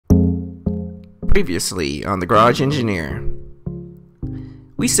Previously on the Garage Engineer,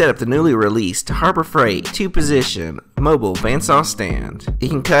 we set up the newly released Harbor Freight 2-position mobile bandsaw stand. It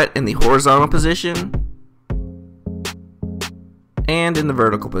can cut in the horizontal position and in the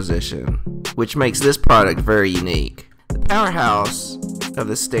vertical position, which makes this product very unique. The powerhouse of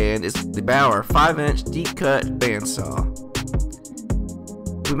the stand is the Bauer 5-inch deep cut bandsaw.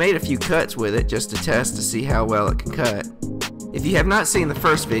 We made a few cuts with it just to test to see how well it can cut. If you have not seen the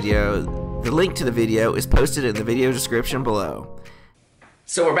first video, the link to the video is posted in the video description below.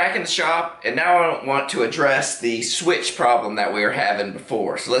 So we're back in the shop, and now I want to address the switch problem that we were having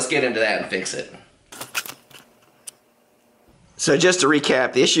before. So let's get into that and fix it. So just to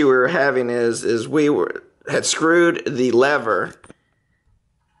recap, the issue we were having is we had screwed the lever.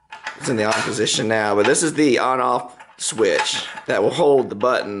 It's in the on position now, but this is the on-off switch that will hold the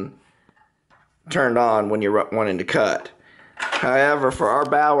button turned on when you're wanting to cut. However, for our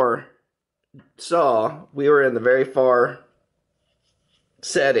Bauer saw, we were in the very far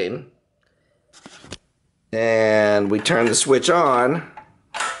setting, and we turn the switch on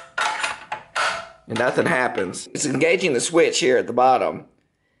and nothing happens. It's engaging the switch here at the bottom,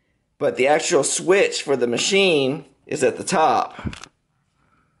 but the actual switch for the machine is at the top.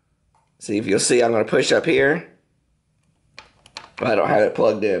 See, if you'll see, I'm going to push up here. I don't have it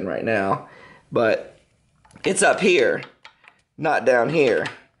plugged in right now, but it's up here, not down here.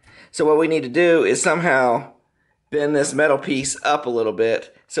 So what we need to do is somehow bend this metal piece up a little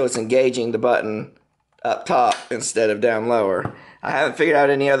bit so it's engaging the button up top instead of down lower. I haven't figured out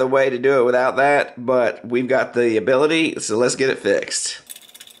any other way to do it without that, but we've got the ability, so let's get it fixed.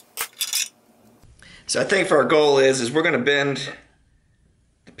 So I think for our goal is we're going to bend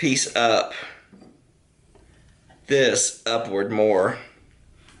the piece up, this upward more,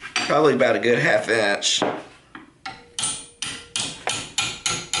 probably about a good 1/2 inch.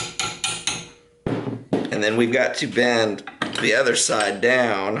 And then we've got to bend the other side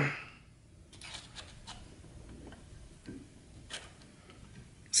down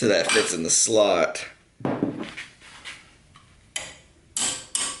so that fits in the slot.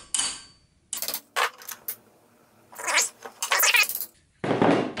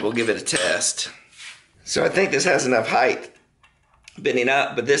 We'll give it a test. So I think this has enough height bending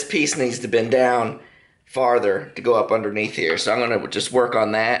up, but this piece needs to bend down farther to go up underneath here. So I'm going to just work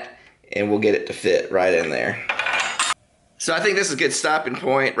on that, and we'll get it to fit right in there. So I think this is a good stopping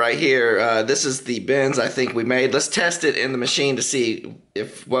point right here. This is the bends I think we made. Let's test it in the machine to see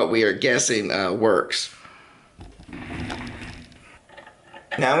if what we are guessing works.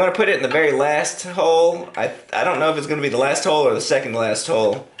 Now I'm going to put it in the very last hole. I don't know if it's going to be the last hole or the second to last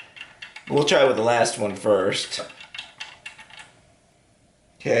hole. We'll try with the last one first.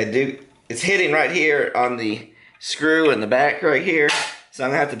 Okay, it's hitting right here on the screw in the back right here. So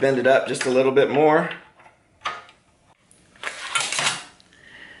I'm going to have to bend it up just a little bit more.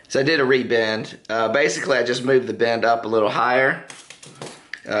 So I did a rebend. Basically, I just moved the bend up a little higher.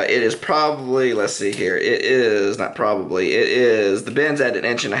 It is probably, let's see here, it is, not probably, it is, the bend's at 1.5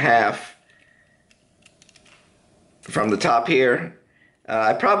 inches from the top here.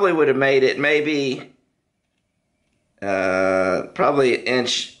 I probably would have made it maybe, probably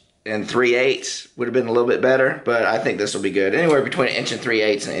 1 3/8 inches would have been a little bit better, but I think this will be good. Anywhere between 1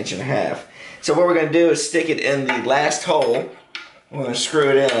 3/8 inches and 1.5 inches. So what we're going to do is stick it in the last hole. We're going to screw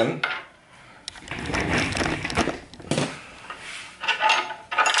it in.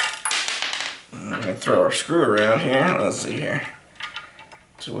 I'm going to throw our screw around here. Let's see here.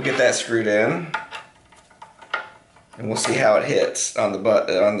 So we'll get that screwed in, and we'll see how it hits on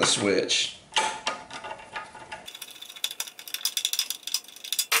the switch.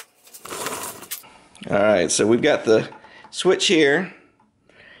 Alright, so we've got the switch here.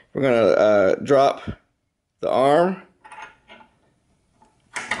 We're going to drop the arm,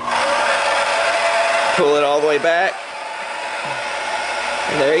 pull it all the way back,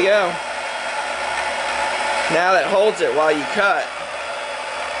 and there you go. Now that holds it while you cut.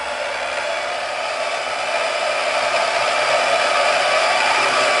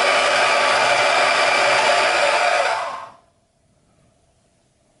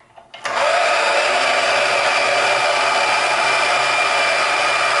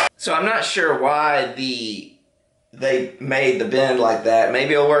 So I'm not sure why they made the bend like that.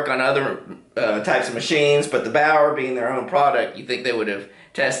 Maybe it'll work on other types of machines, but the Bauer being their own product, you think they would have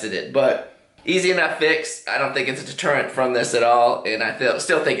tested it. But easy enough fix. I don't think it's a deterrent from this at all, and I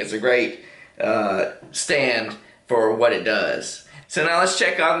still think it's a great stand for what it does. So now let's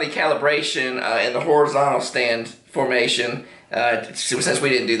check on the calibration in the horizontal stand formation, since we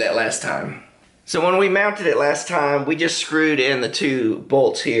didn't do that last time. So when we mounted it last time, we just screwed in the 2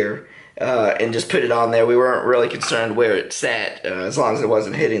 bolts here. and just put it on there. We weren't really concerned where it sat, as long as it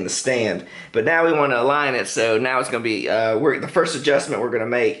wasn't hitting the stand. But now we want to align it, so now it's going to be, the first adjustment we're going to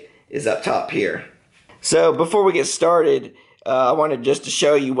make is up top here. So before we get started, I wanted just to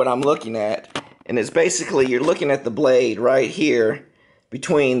show you what I'm looking at. And it's basically, you're looking at the blade right here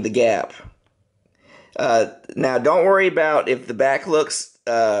between the gap. Now don't worry about if the back looks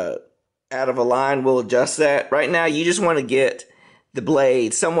out of a line, we'll adjust that. Right now you just want to get the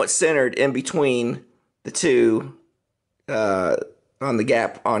blade somewhat centered in between the two on the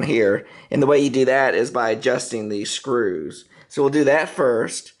gap on here. And the way you do that is by adjusting these screws. So we'll do that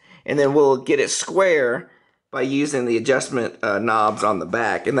first, and then we'll get it square by using the adjustment knobs on the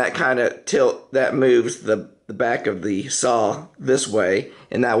back. And that kind of moves the back of the saw this way,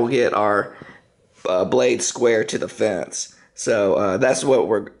 and that will get our blade square to the fence. So that's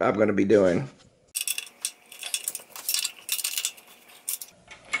what I'm going to be doing.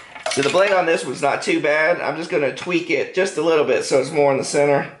 So the blade on this was not too bad. I'm just going to tweak it just a little bit so it's more in the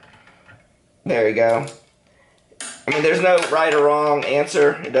center. There you go. I mean, there's no right or wrong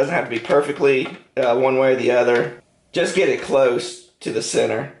answer. It doesn't have to be perfectly one way or the other. Just get it close to the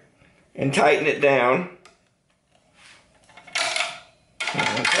center and tighten it down.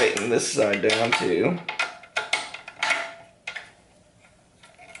 And tighten this side down too.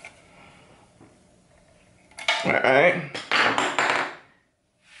 Alright.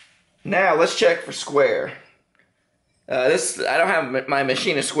 Now let's check for square. I don't have my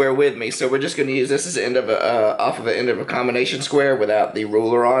machinist square with me, so we're just going to use this as the end of off of the end of a combination square without the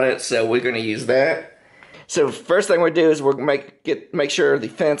ruler on it. So we're going to use that. So first thing we do is we'll make sure the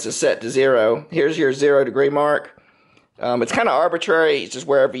fence is set to 0. Here's your 0 degree mark. It's kind of arbitrary. It's just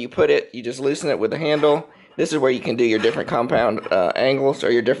wherever you put it, you just loosen it with the handle. This is where you can do your different compound angles,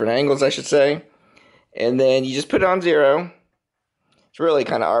 or your different angles, I should say. And then you just put it on 0. It's really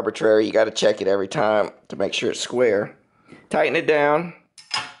kind of arbitrary. You got to check it every time to make sure it's square. Tighten it down.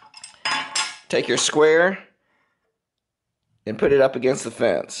 Take your square and put it up against the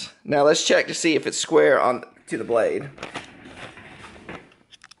fence. Now let's check to see if it's square to the blade.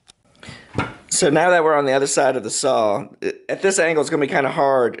 So now that we're on the other side of the saw, at this angle it's going to be kind of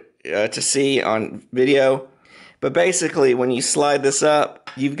hard to see on video. But basically when you slide this up,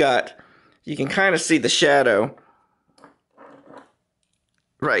 you can kind of see the shadow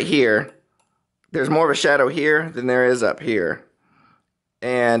right here. There's more of a shadow here than there is up here.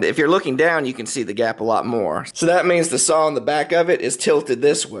 And if you're looking down, you can see the gap a lot more. So that means the saw on the back of it is tilted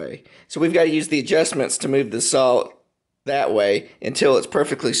this way. So we've got to use the adjustments to move the saw that way until it's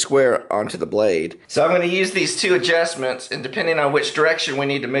perfectly square onto the blade. So I'm going to use these two adjustments, and depending on which direction we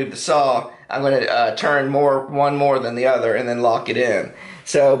need to move the saw, I'm going to turn one more than the other and then lock it in.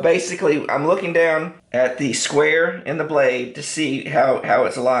 So basically I'm looking down at the square in the blade to see how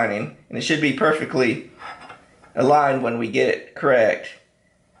it's aligning, and it should be perfectly aligned when we get it correct.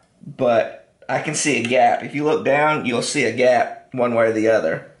 But I can see a gap. If you look down, you'll see a gap one way or the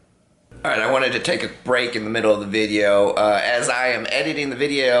other. Alright, I wanted to take a break in the middle of the video. As I am editing the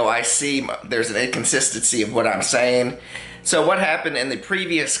video, I see there's an inconsistency of what I'm saying. So what happened in the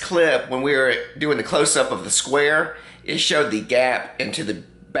previous clip when we were doing the close-up of the square, it showed the gap into the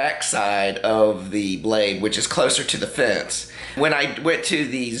back side of the blade, which is closer to the fence. When I went to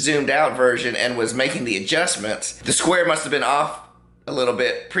the zoomed out version and was making the adjustments, the square must have been off a little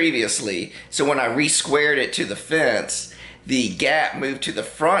bit previously. So when I re-squared it to the fence, the gap moved to the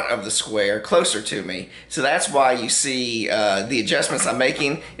front of the square, closer to me. So that's why you see the adjustments I'm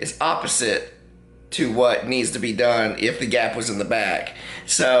making is opposite to what needs to be done if the gap was in the back.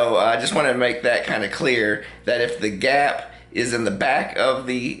 So I just wanted to make that kind of clear, that if the gap is in the back of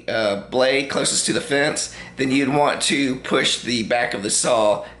the blade closest to the fence, then you'd want to push the back of the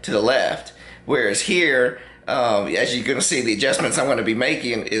saw to the left. Whereas here, as you're going to see, the adjustments I'm going to be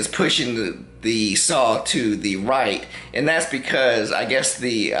making is pushing the saw to the right, and that's because I guess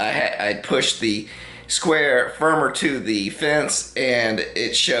I pushed the square firmer to the fence, and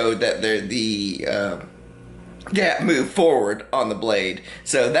it showed that the gap moved forward on the blade.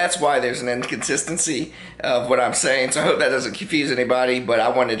 So that's why there's an inconsistency of what I'm saying. So I hope that doesn't confuse anybody, but I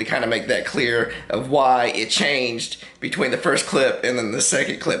wanted to kind of make that clear of why it changed between the first clip and then the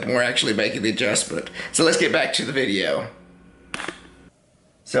second clip when we're actually making the adjustment. So let's get back to the video.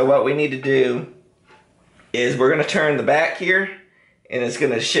 So what we need to do is we're going to turn the back here, and it's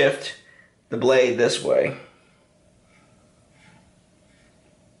going to shift the blade this way.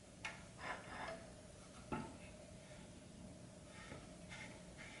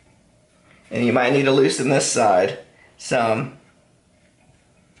 And you might need to loosen this side some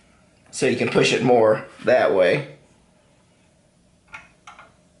so you can push it more that way.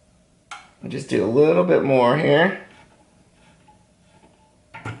 I'll just do a little bit more here.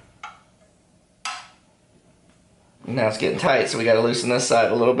 Now it's getting tight, so we got to loosen this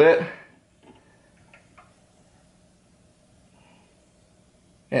side a little bit.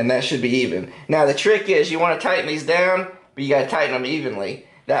 And that should be even. Now the trick is you want to tighten these down, but you got to tighten them evenly.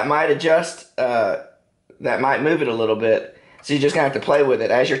 That might adjust, that might move it a little bit. So you're just going to have to play with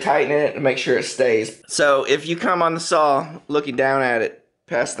it as you're tightening it and make sure it stays. So if you come on the saw looking down at it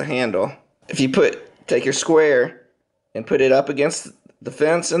past the handle, if you take your square and put it up against the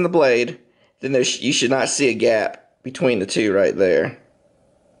fence and the blade, then you should not see a gap between the two right there.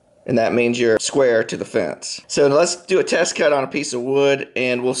 And that means you're square to the fence. So let's do a test cut on a piece of wood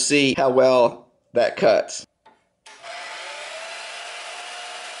and we'll see how well that cuts.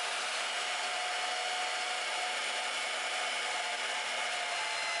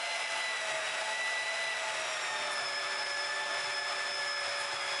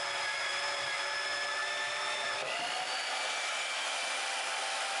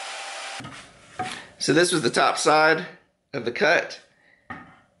 So this was the top side of the cut.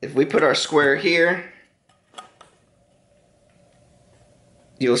 If we put our square here,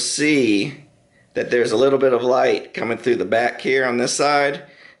 you'll see that there's a little bit of light coming through the back here on this side.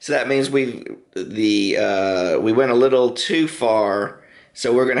 So that means we went a little too far.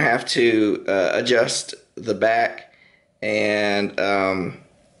 So we're gonna have to adjust the back and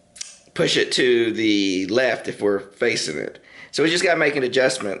push it to the left if we're facing it. So we just gotta make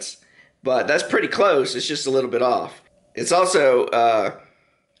adjustments. But that's pretty close, it's just a little bit off. It's also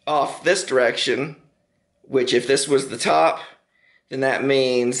off this direction, which if this was the top, then that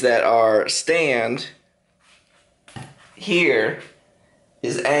means that our stand here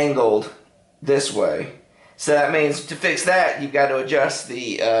is angled this way. So that means to fix that, you've got to adjust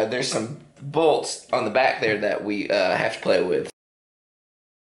the, there's some bolts on the back there that we have to play with.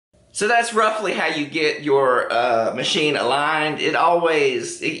 So that's roughly how you get your machine aligned. You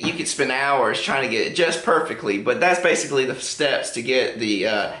could spend hours trying to get it just perfectly, but that's basically the steps to get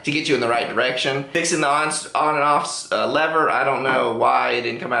you in the right direction. Fixing the on and off lever, I don't know why it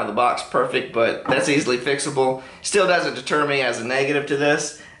didn't come out of the box perfect, but that's easily fixable. Still doesn't deter me as a negative to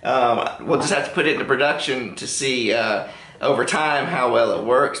this. We'll just have to put it into production to see over time how well it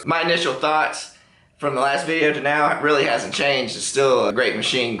works. My initial thoughts from the last video to now, it really hasn't changed. It's still a great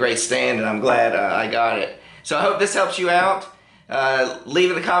machine, great stand, and I'm glad I got it. So I hope this helps you out. Leave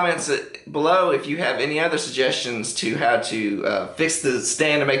in the comments below if you have any other suggestions to how to fix the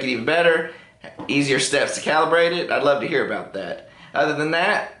stand to make it even better, easier steps to calibrate it. I'd love to hear about that. Other than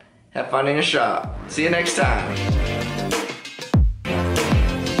that, have fun in your shop. See you next time.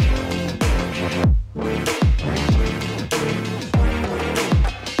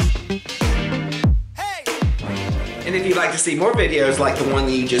 And if you'd like to see more videos like the one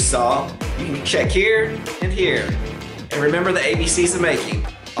that you just saw, you can check here and here. And remember the ABCs of making.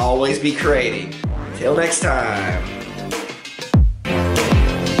 Always be creating. Till next time.